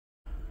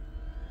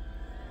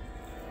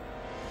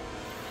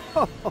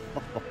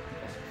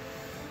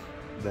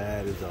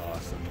That is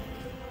awesome.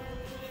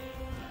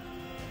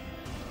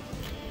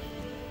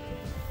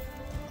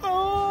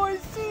 Oh, I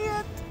see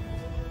it.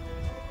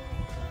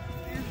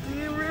 Is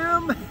the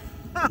rim?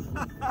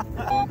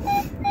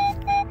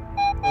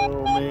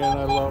 Oh man,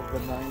 I love the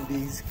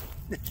 90s.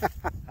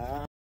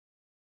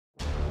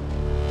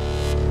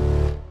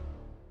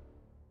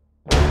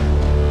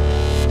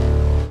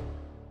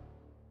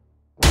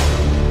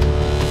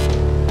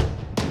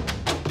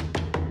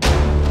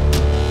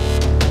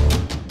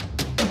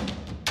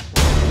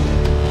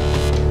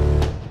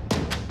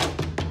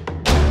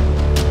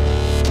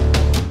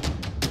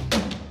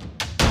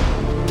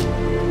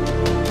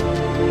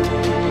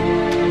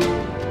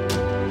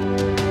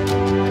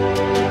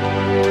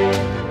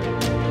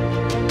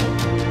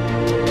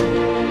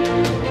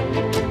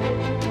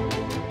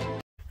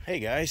 Hey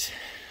guys,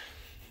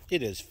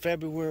 it is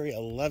February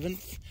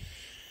 11th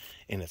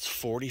and it's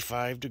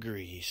 45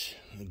 degrees.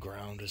 The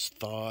ground is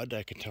thawed.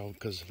 I can tell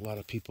because a lot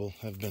of people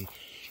have been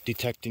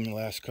detecting the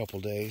last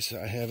couple days.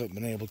 I haven't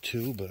been able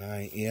to, but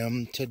I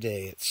am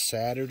today. It's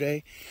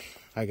Saturday.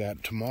 I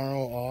got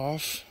tomorrow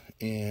off,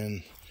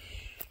 and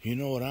you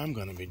know what I'm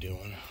going to be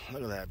doing.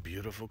 Look at that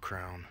beautiful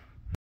crown.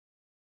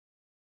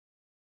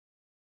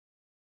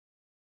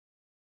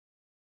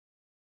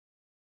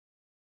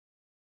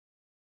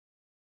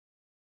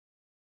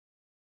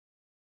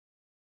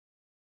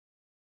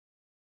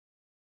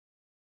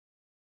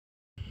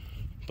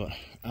 But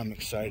I'm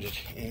excited,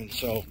 and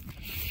so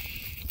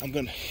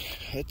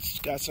it's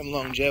got some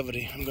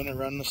longevity. I'm gonna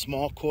run the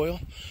small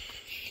coil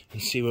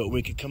and see what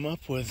we could come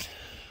up with.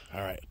 All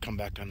right, come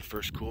back on the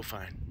first cool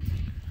find.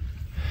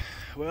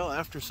 Well,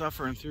 after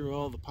suffering through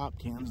all the pop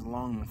cans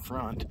along the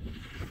front,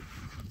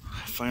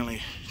 I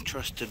finally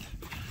trusted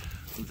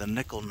the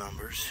nickel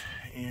numbers,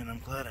 and I'm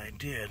glad I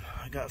did.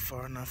 I got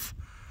far enough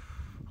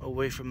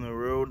away from the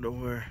road to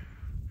where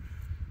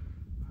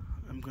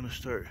I'm gonna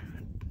start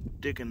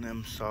digging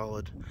them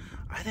solid.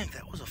 I think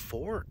that was a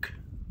fork.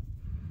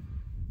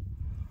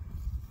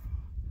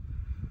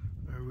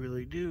 I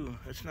really do.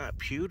 It's not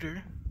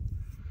pewter,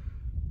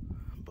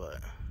 but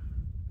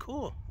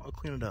cool. I'll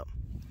clean it up.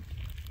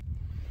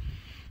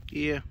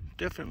 Yeah,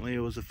 definitely it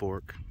was a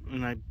fork,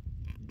 and I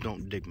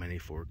don't dig many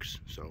forks,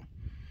 so,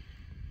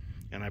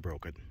 and I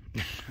broke it.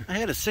 I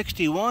had a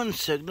 61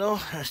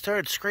 signal. I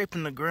started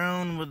scraping the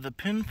ground with the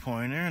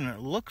pinpointer, and it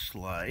looks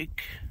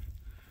like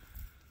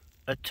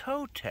a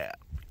toe tap.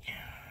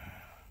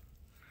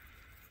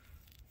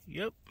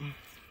 Yep,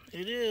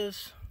 it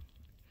is.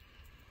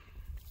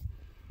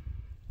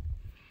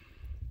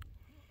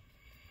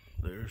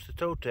 There's the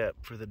toe tap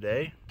for the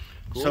day.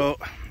 Cool. So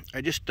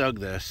I just dug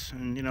this,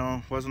 and you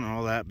know, it wasn't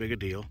all that big a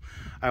deal.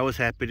 I was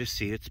happy to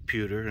see it's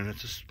pewter, and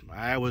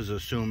I was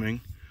assuming,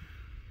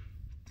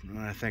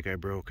 I think I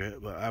broke it,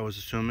 but I was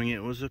assuming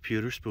it was a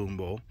pewter spoon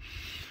bowl.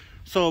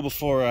 So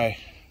before I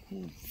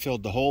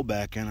filled the hole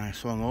back in, I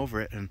swung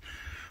over it, and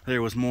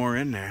there was more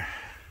in there.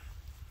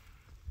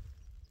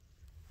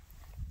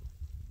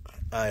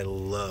 I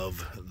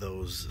love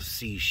those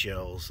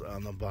seashells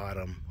on the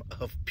bottom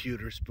of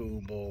pewter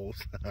spoon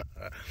bowls.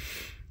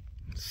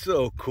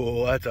 So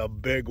cool. That's a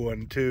big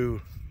one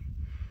too.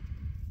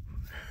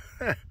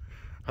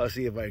 I'll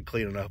see if I can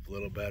clean it up a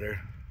little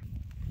better.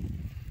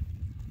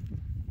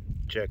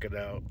 Check it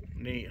out.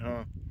 Neat,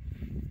 huh?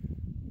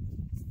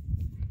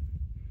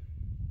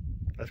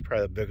 That's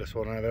probably the biggest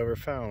one I've ever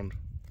found.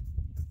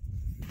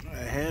 I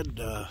had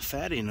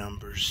fatty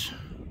numbers.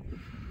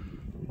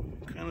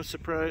 Kind of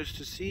surprised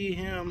to see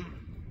him.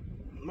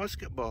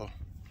 Musket ball.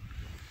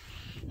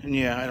 And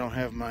yeah, I don't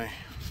have my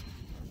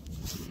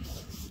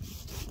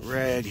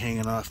rag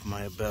hanging off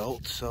my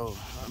belt, so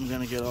I'm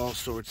gonna get all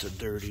sorts of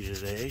dirty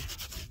today.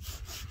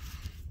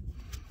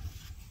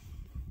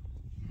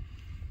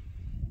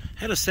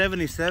 Had a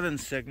 77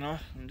 signal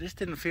and just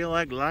didn't feel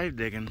like live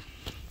digging.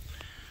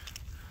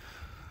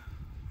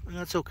 And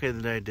that's okay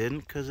that I didn't,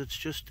 because it's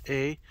just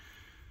a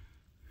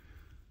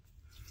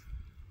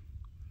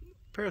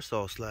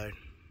parasol slide.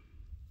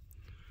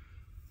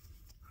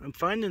 I'm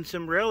finding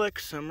some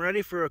relics. I'm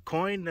ready for a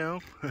coin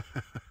now.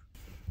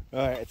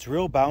 Alright, it's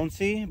real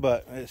bouncy,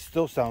 but it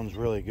still sounds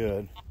really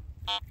good.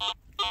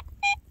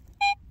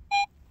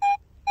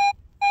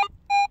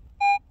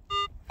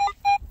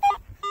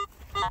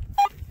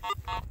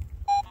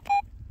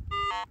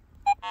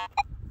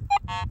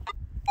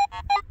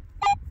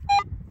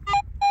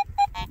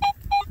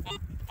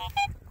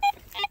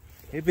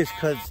 Maybe it's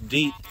because it's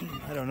deep.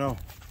 I don't know.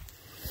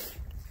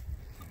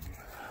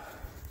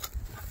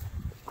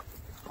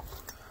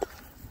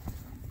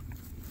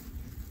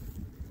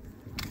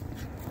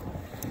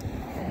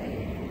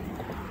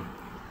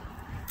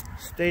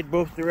 Stayed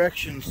both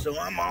directions, so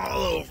I'm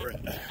all over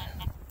it.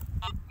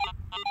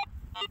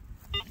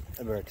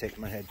 I better take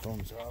my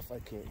headphones off. I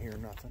can't hear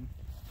nothing.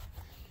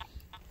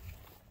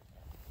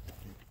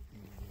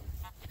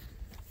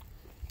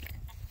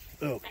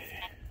 Okay.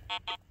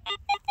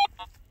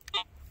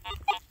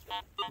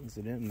 Is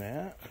it in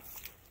that?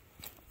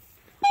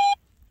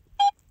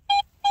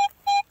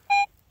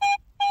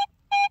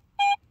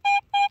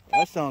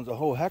 That sounds a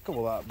whole heck of a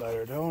lot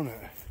better, don't it?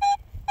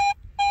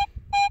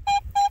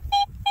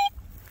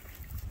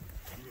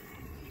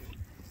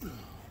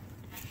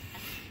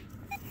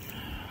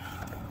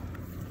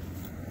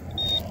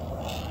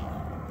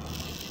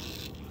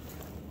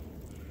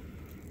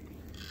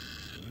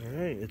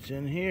 Alright, it's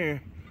in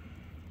here.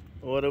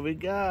 What do we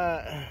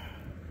got?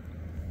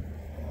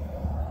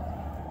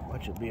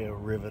 Watch it be a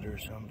rivet or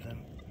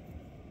something.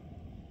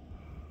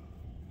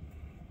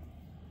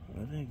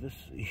 I think this...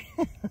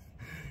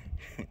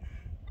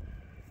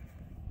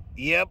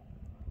 Yep,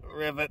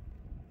 rivet.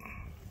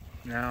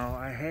 Now,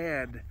 I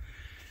had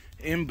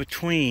in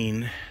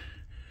between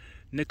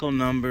nickel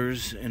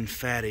numbers and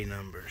fatty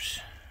numbers.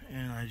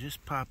 And I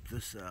just popped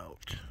this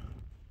out.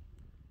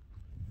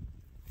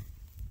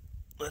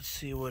 Let's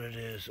see what it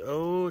is.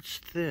 Oh, it's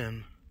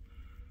thin.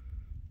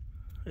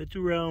 It's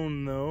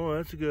round though,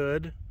 that's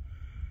good.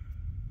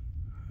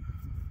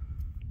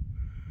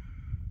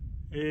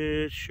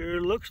 It sure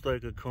looks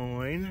like a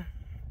coin.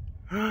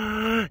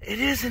 It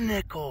is a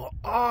nickel.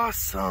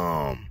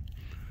 Awesome.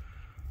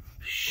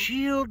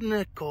 Shield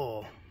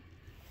nickel.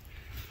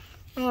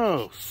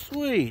 Oh,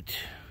 sweet.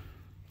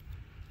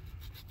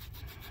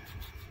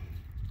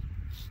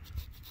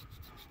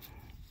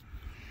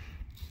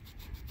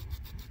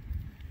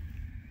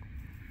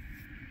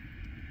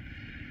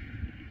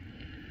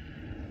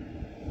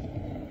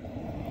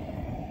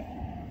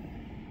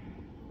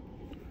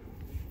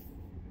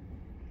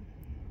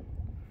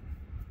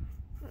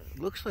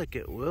 Looks like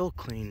it will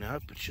clean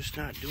up. It's just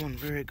not doing a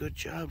very good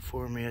job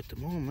for me at the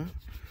moment.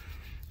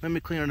 Let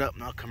me clean it up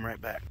and I'll come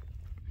right back.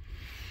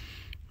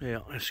 Yeah,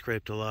 I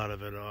scraped a lot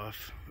of it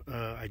off.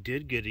 I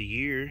did get a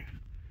year.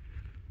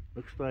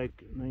 Looks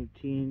like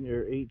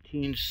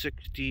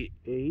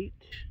 1868.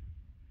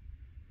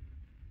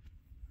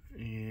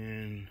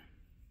 And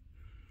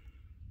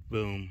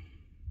boom.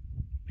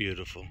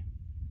 Beautiful.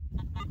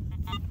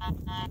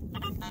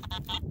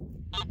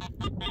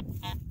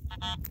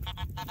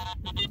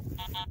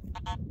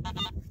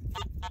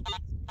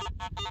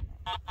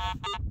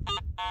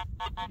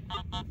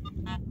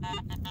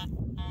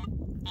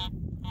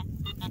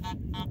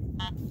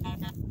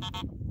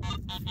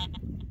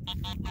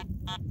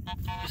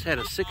 This had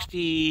a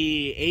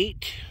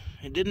 68.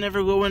 It didn't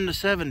ever go into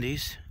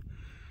 70s.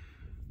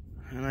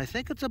 And I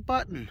think it's a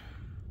button.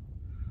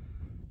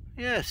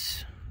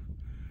 Yes.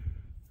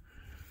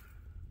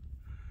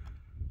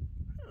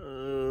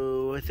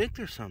 Oh, I think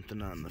there's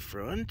something on the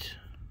front.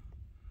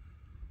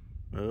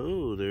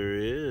 Oh, there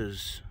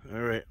is.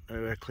 Alright, I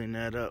gotta clean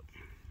that up.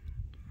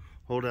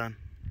 Hold on.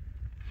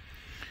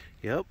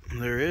 Yep,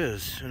 there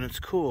is, and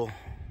it's cool.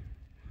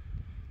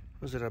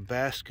 Was it a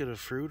basket of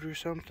fruit or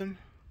something?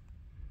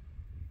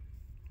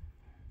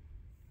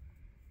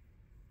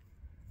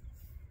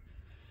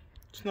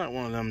 It's not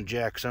one of them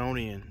Jacks,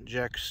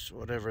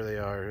 whatever they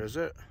are, is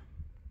it?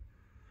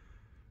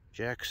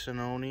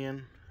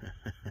 Jacksonian?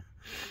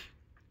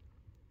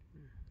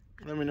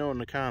 Let me know in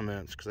the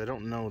comments, because I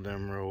don't know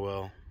them real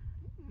well.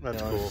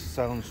 That's cool.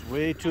 Sounds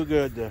way too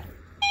good to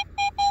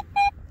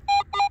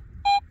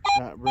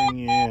not bring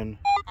you in.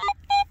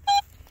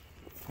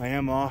 I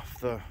am off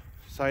the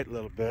site a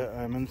little bit.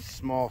 I'm in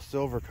small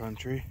silver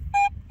country.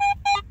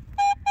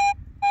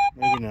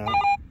 Maybe not.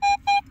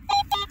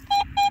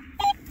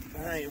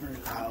 That ain't very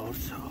loud,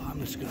 so I'm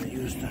just going to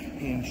use the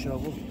hand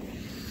shovel.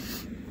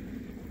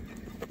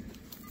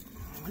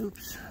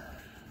 Oops.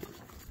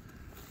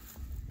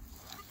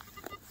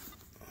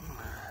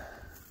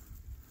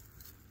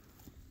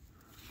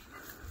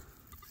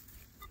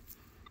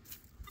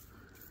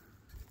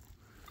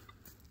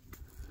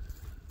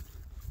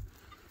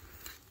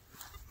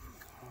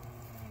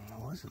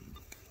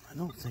 I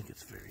don't think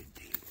it's very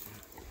deep.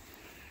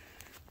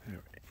 All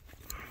right.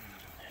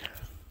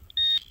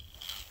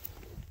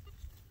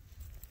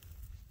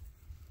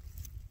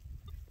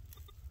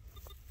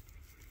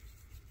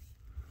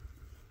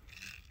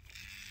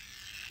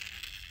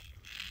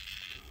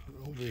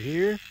 Over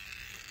here.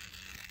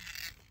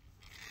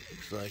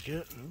 Looks like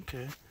it.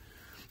 Okay.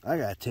 I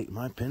gotta take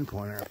my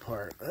pinpointer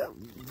apart. That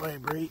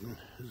vibrating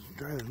is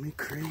driving me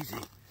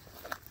crazy.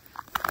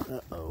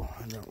 Uh-oh.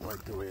 I don't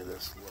like the way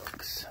this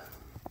looks.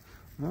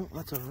 No,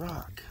 that's a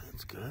rock.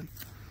 That's good.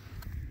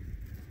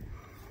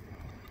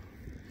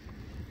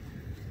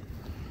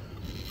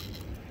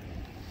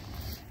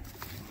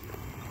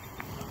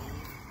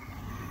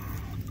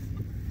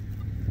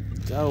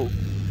 It's out.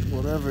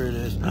 Whatever it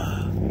is.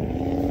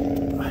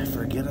 I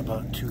forget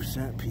about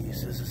 2-cent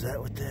pieces. Is that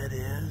what that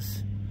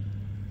is?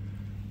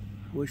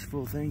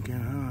 Wishful thinking,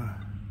 huh?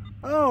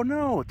 Oh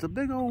no, it's a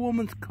big old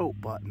woman's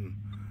coat button.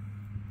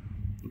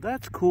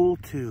 That's cool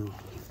too.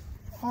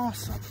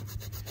 Awesome.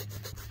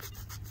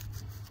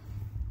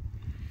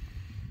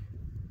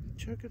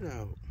 Check it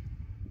out.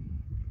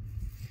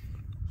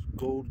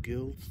 Gold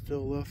gild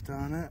still left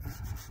on it.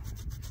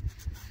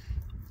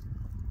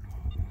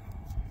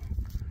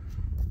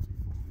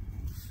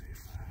 Let's see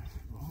if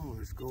oh,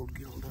 there's gold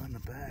gild on the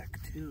back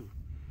too.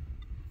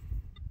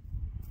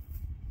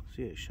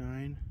 See it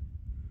shine?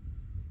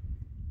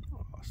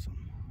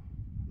 Awesome.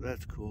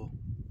 That's cool.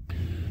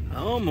 I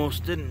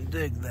almost didn't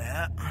dig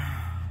that.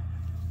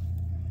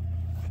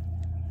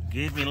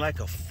 Gave me like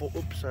a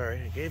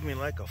it gave me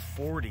like a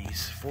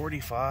 40s,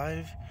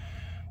 45,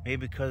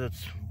 maybe because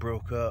it's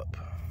broke up.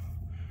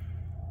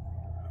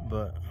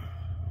 But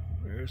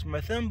there's my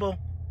thimble.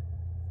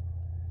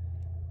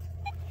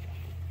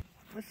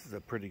 This is a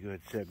pretty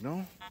good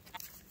signal.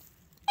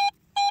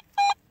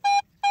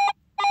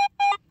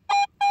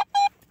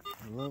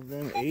 I love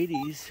them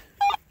 80s.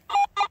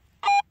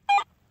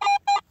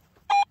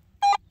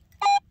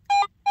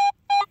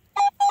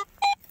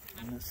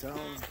 And it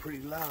sounds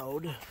pretty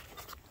loud.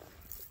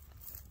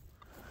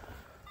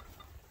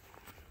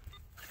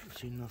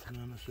 See nothing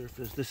on the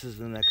surface. This is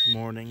the next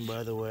morning,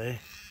 by the way.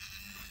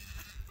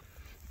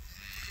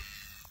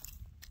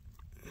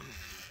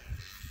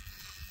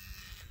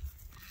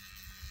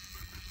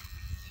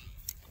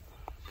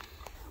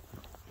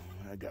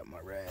 I got my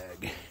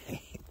rag.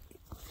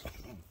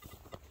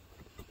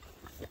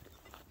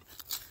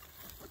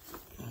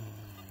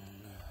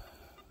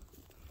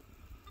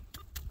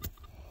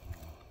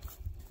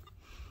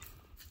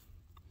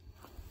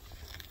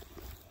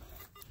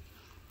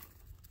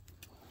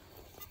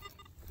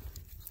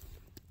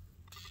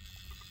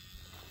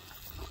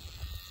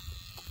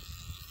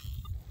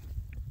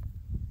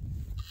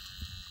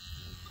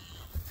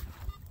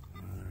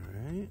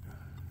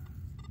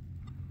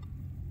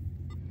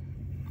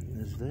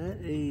 Is that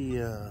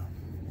a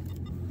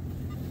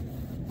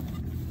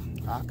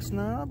ox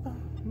knob,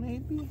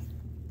 maybe?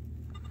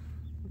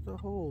 With a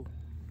hole.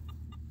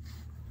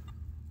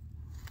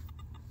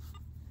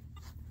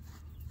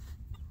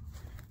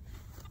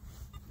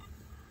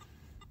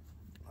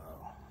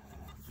 Oh,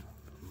 it's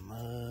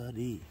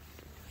muddy.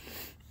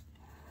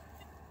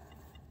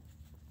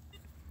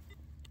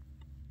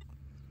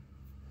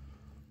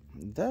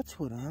 That's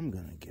what I'm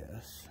gonna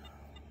guess.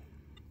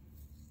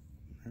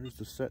 There's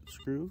the set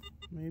screw,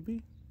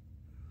 maybe.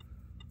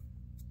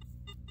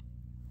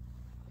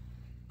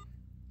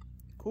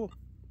 Cool.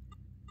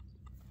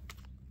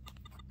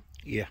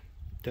 Yeah,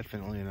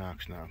 definitely an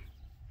ox knob.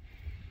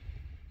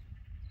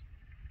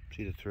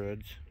 See the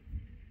threads?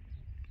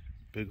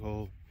 Big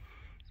hole,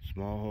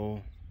 small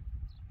hole,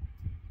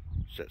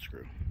 set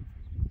screw.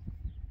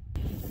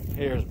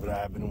 Here's what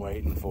I've been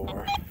waiting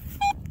for.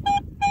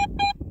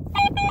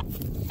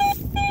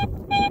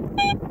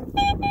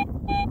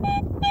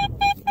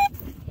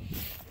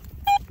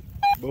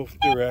 Both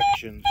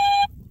directions.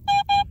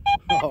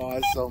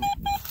 Awesome.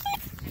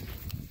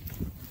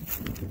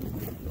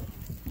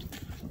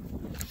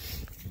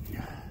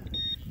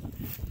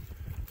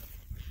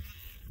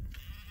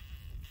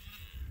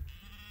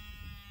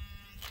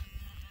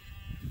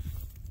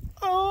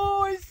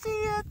 Oh, I see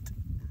it.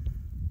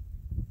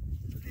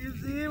 You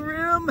see a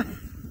rim?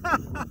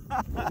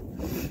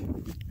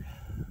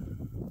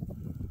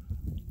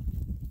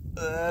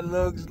 That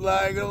looks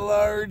like a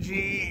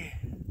largie.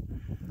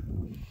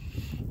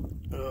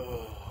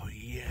 Oh,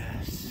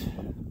 yes.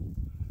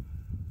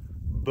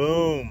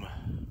 Boom.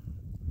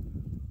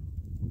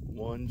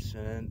 1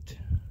 cent.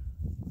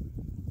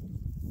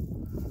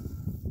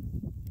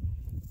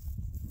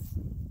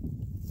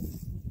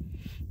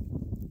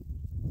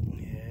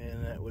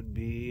 And that would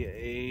be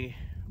a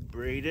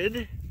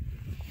braided.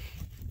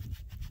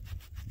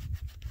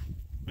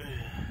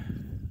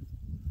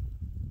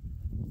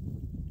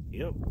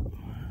 Yep.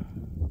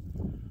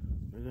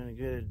 We're gonna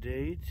get a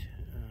date.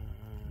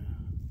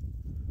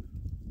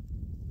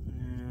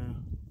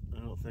 I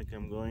don't think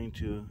I'm going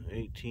to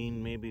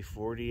 18, maybe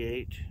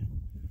 48.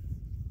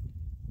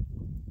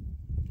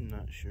 I'm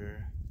not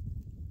sure.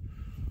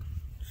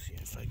 Let's see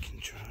if I can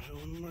try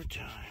one more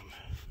time.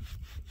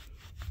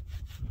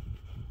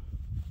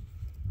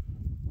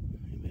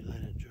 Maybe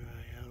let it dry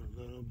out a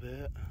little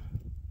bit.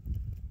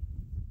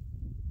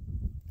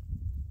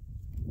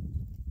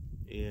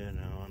 Yeah,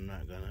 no, I'm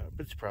not gonna.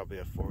 It's probably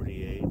a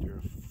 48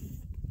 or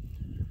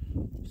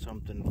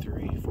something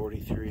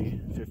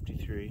 43,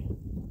 53.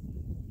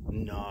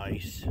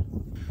 Nice.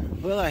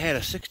 Well, I had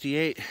a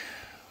 68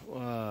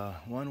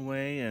 one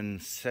way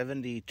and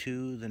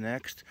 72 the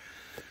next.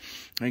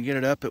 I get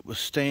it up, it was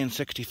staying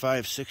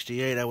 65,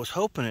 68. I was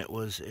hoping it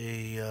was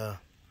a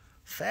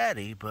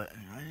fatty, but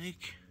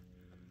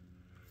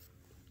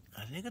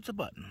I think it's a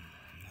button.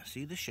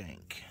 See the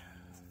shank.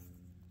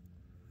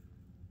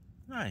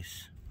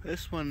 Nice.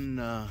 This one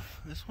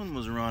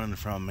was running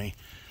from me.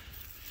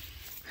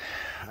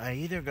 I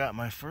either got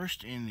my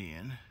first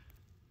Indian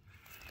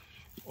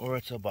or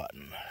it's a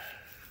button.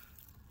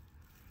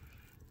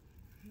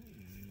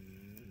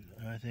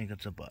 I think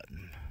it's a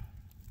button.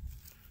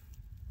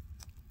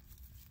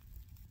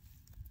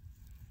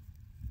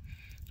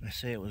 I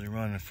say it was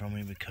running from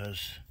me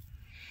because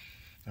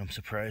I'm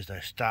surprised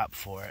I stopped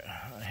for it.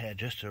 I had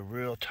just a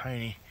real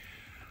tiny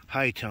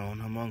high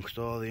tone amongst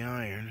all the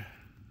iron.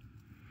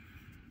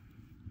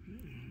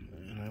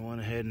 And I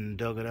went ahead and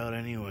dug it out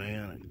anyway,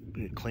 and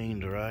it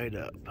cleaned right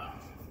up.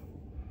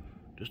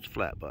 Just a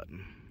flat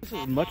button. This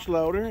is much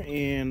louder,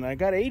 and I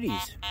got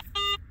 80s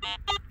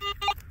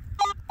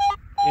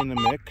in the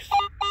mix.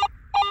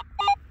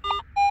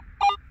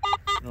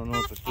 I don't know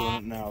if it's doing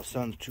it now.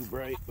 Sun's too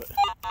bright, but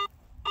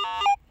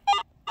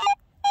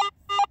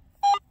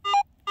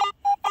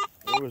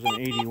there was an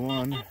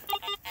 81. I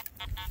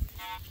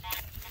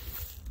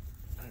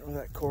don't know where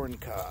that corn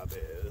cob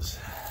is.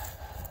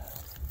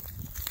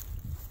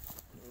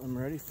 I'm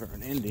ready for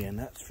an Indian,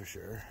 that's for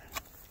sure.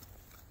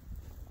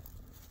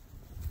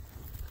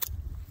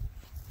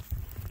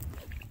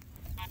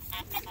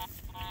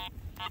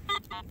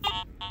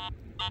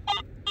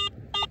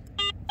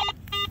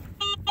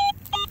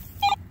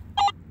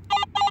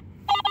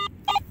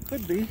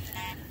 Could be.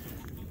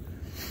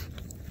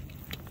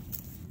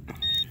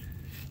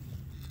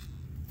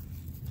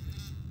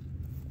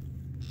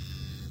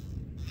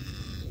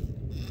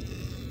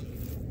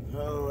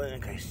 Oh, I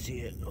think I see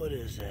it. What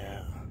is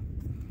that?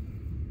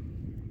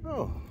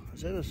 Oh,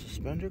 is that a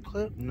suspender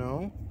clip?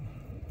 No.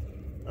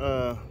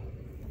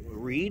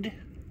 Reed?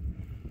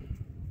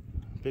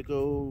 Big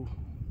old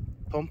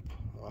pump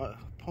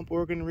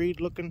organ reed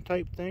looking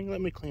type thing.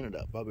 Let me clean it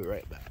up. I'll be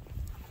right back.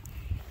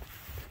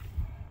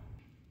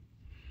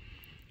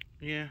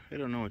 Yeah, I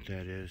don't know what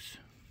that is.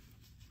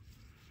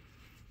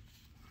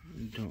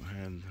 I don't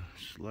have the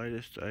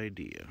slightest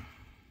idea.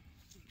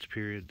 It's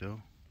period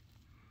though.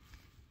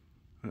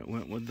 It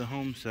went with the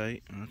home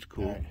site. That's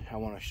cool. Right, I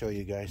want to show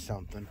you guys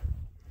something.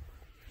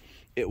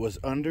 It was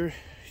under,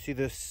 see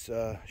this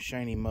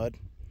shiny mud?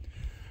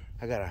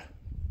 I got a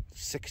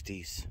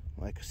 60s,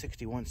 like a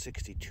 61,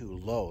 62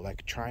 low,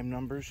 like chime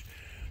numbers.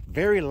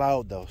 Very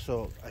loud though,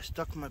 so I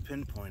stuck my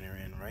pinpointer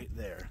in right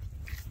there.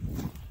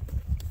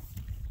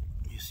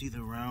 You see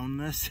the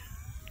roundness?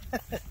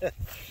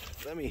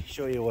 Let me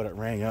show you what it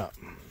rang up.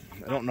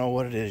 I don't know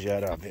what it is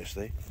yet,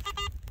 obviously.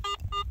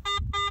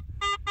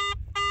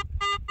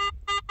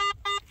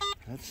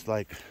 That's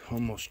like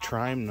almost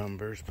chime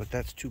numbers, but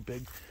that's too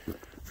big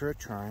for a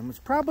chime. It's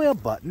probably a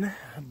button,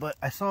 but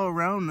I saw a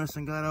roundness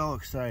and got all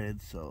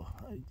excited, so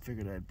I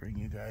figured I'd bring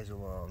you guys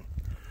along.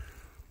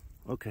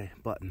 Okay,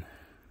 button.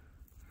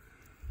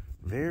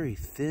 Very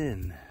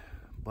thin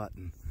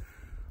button.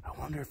 I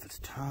wonder if it's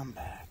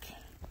tomback.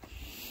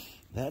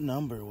 That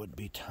number would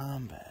be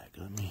tomback.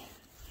 Let me,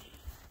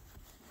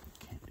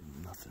 can't do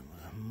nothing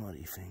with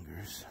muddy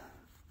fingers.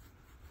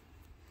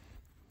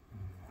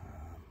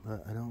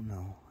 But I don't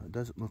know. It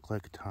doesn't look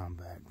like a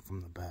tomback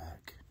from the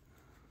back.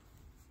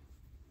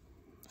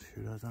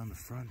 Sure does on the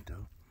front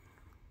though.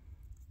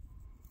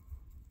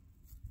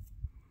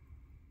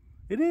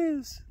 It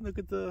is. Look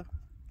at the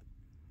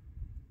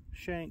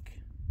shank.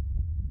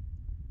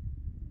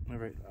 All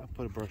right, I'll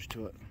put a brush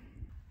to it.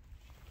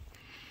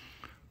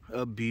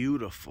 A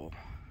beautiful,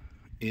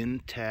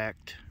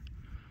 intact,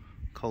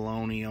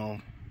 colonial,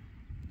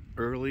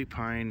 early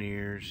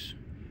pioneers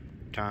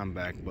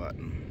tomback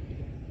button.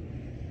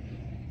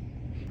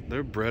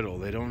 They're brittle.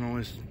 They don't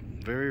always,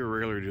 very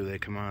rarely do they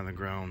come out of the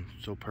ground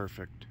so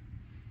perfect.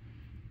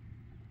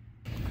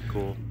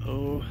 Cool.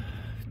 Oh,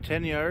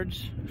 10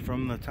 yards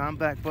from the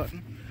tomback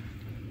button,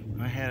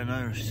 I had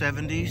another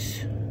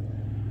 70s.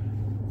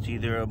 It's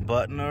either a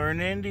button or an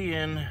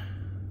Indian.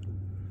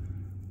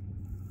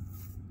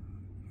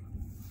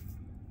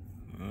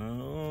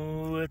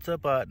 Oh, it's a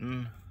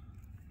button.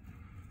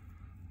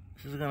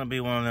 This is gonna be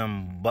one of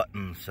them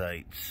button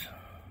sites.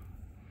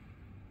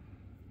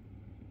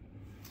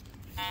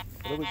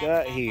 What do we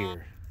got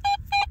here?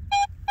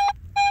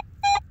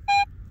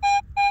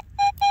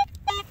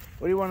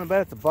 What do you want to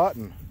bet it's a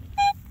button?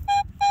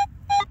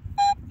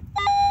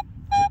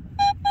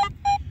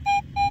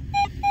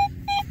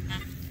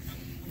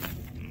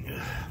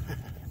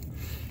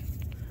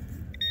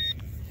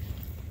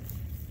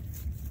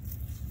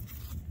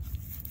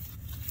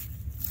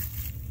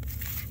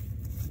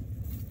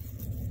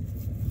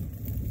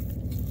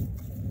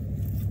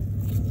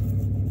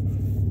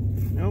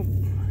 Nope,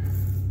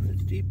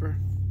 it's deeper.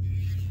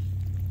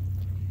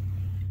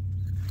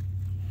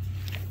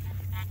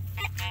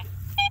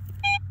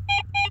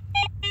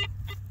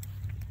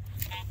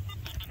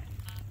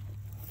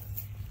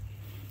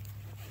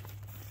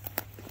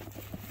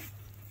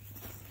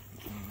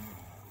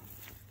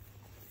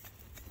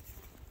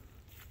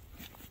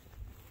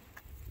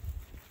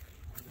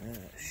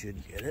 That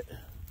should get it.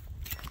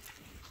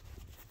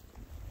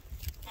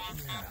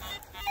 Yeah.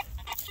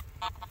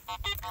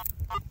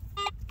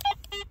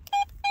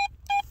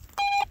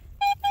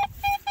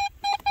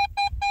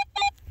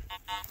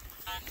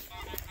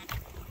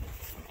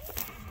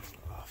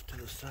 Off to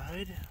the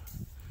side,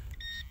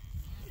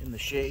 in the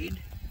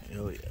shade.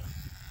 Oh yeah.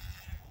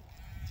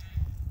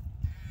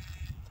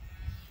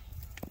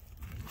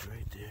 It's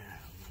right there.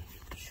 I'm gonna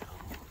get the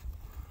shovel.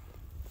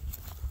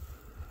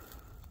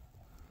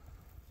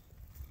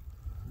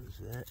 Is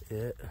that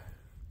it?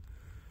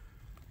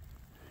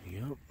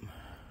 Yep.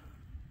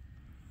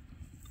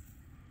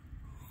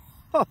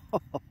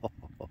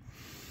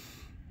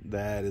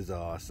 That is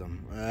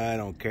awesome. I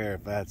don't care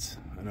if that's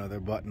another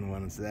button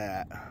when it's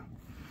that.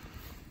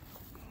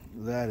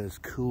 That is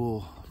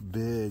cool.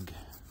 Big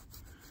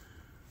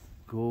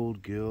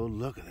gold gill.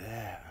 Look at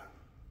that.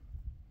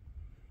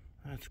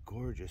 That's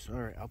gorgeous. All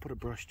right, I'll put a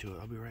brush to it.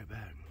 I'll be right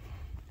back.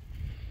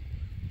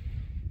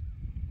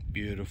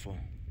 Beautiful.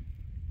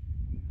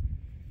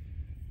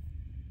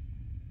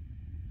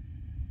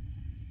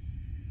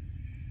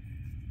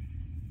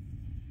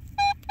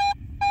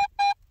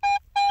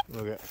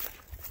 Look at.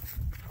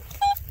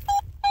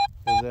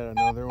 Is that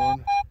another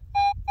one?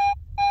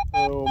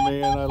 Oh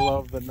man, I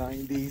love the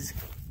 90s.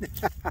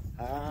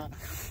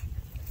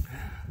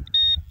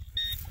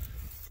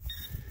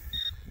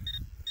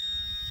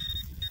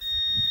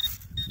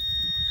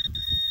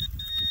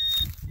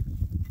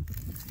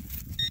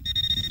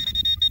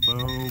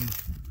 Boom.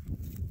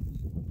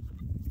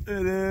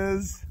 It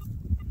is.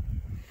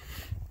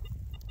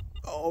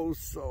 Oh,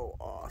 so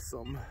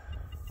awesome.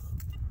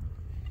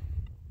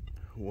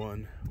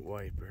 One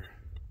wiper.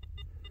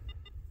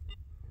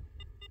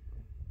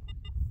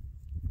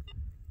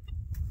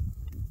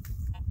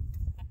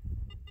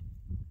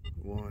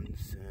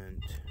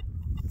 $0.01.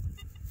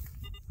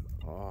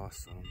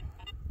 Awesome.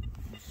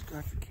 It's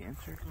got the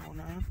cancer going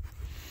on.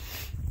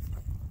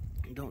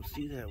 You don't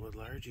see that with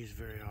largies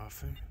very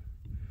often.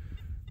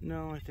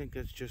 No, I think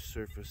that's just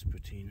surface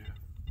patina.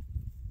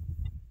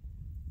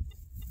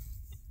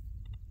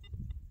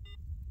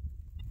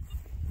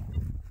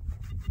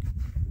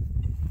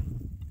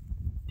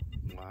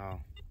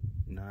 Wow.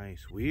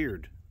 Nice.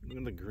 Weird. Look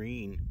at the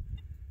green.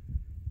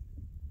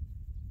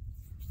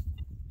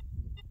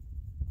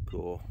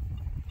 Cool.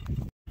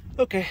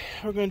 Okay,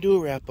 we're gonna do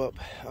a wrap up.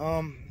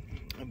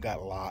 I've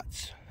got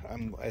lots. I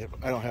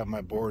don't have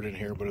my board in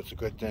here, but it's a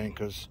good thing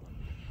because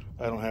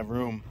I don't have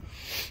room.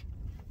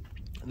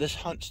 This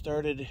hunt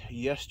started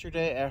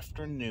yesterday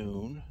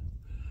afternoon,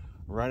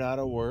 right out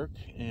of work,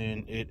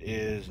 and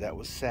that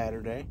was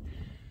Saturday,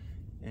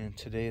 and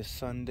today is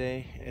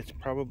Sunday. It's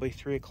probably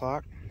 3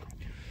 o'clock.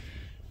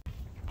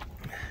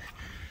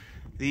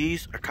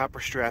 These are copper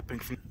strapping.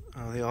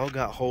 They all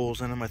got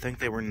holes in them. I think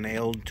they were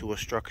nailed to a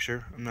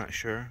structure. I'm not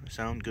sure. They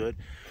sound good.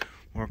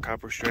 More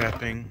copper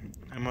strapping.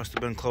 I must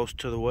have been close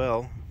to the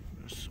well.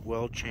 There's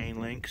well chain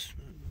links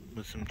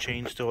with some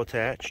chain still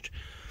attached.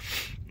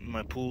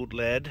 My pooled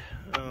lead.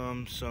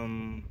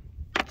 Some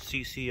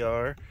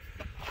CCR.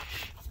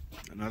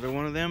 Another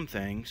one of them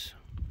things.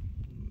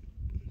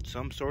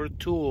 Some sort of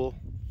tool.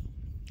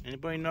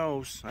 Anybody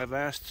knows? I've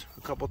asked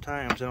a couple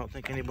times. I don't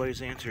think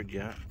anybody's answered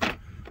yet.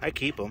 I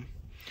keep them.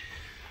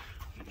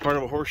 Part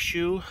of a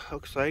horseshoe,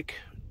 looks like.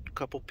 A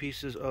couple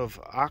pieces of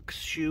ox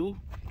shoe.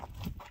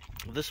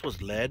 This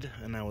was lead,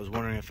 and I was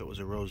wondering if it was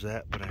a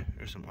rosette, but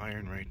there's some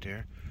iron right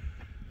there.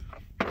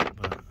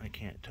 But I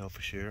can't tell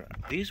for sure.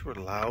 These were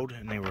loud,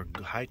 and they were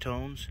high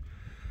tones.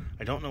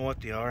 I don't know what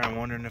they are. I'm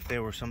wondering if they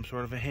were some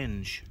sort of a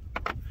hinge.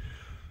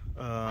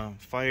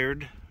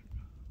 Fired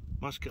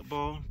musket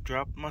ball,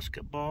 dropped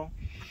musket ball.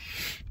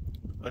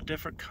 A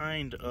different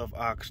kind of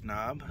ox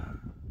knob.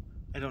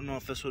 I don't know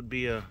if this would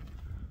be a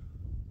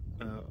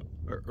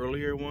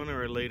earlier one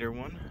or a later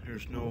one.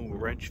 There's no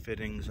wrench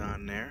fittings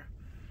on there.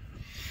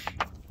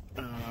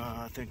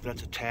 I think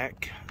that's a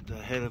tack, the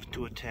head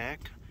to a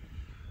tack.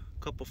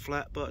 A couple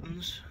flat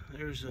buttons.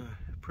 There's a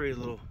pretty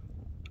little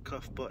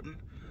cuff button.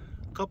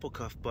 A couple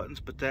cuff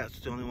buttons, but that's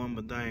the only one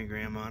with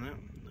diagram on it.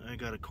 I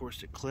got a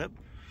corset clip.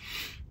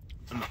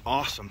 An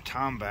awesome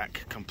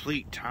Tomback,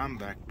 complete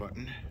Tomback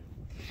button.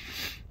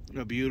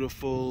 A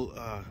beautiful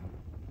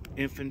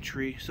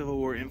infantry, Civil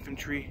War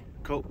infantry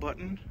coat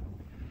button.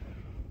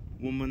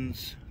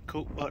 Woman's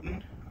coat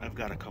button. I've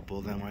got a couple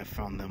of them. I've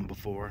found them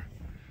before.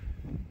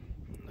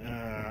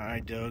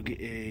 I dug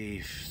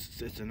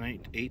it's a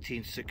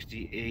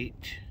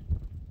 1868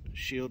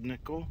 shield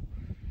nickel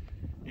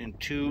and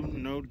 2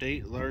 no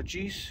date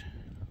largies.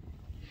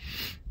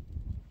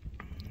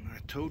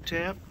 A toe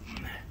tap,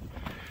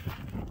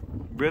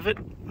 rivet,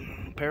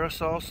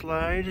 parasol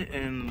slide,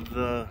 and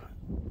the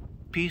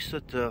piece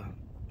that the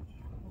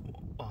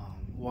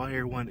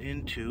wire went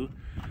into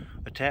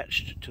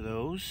attached to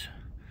those.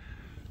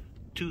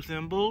 2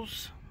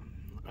 thimbles.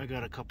 I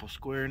got a couple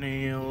square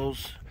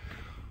nails,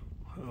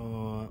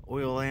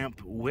 oil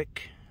lamp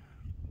wick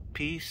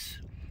piece,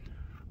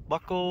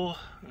 buckle,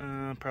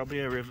 probably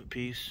a rivet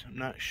piece, I'm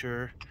not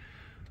sure,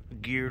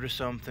 gear to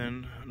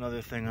something,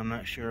 another thing I'm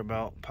not sure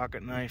about,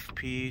 pocket knife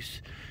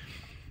piece.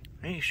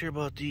 I ain't sure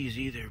about these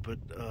either, but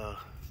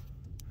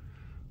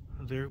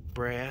they're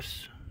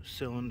brass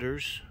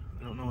cylinders.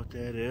 I don't know what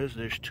that is.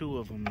 There's 2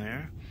 of them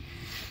there.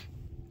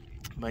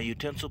 My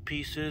utensil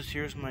pieces,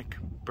 here's my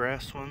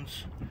brass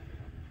ones,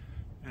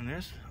 and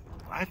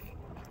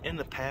in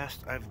the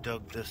past I've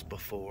dug this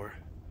before.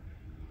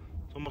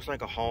 It's almost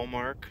like a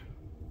hallmark.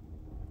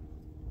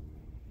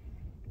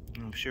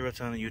 I'm sure it's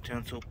on a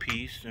utensil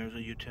piece. There's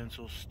a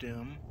utensil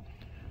stem.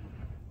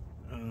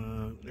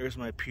 There's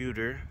my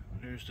pewter.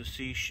 There's the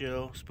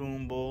seashell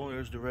spoon bowl.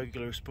 There's the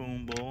regular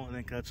spoon bowl. I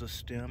think that's a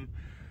stem,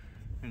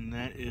 and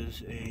that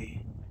is a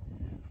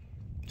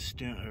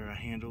stem or a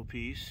handle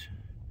piece.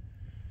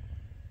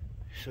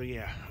 So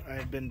yeah,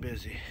 I've been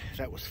busy.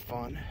 That was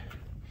fun.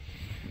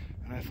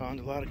 And I found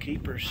a lot of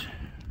keepers.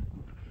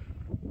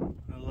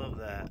 I love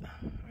that.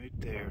 Right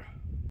there.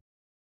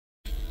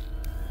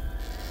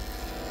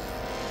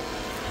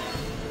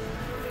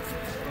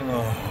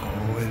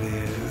 Oh, it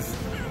is.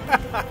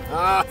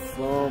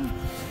 Awesome.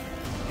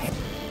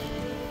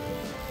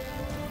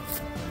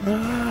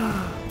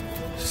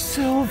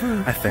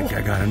 Silver. I think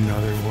I got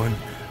another one.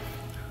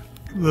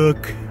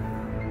 Look.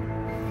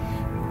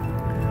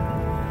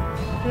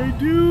 I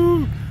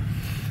do.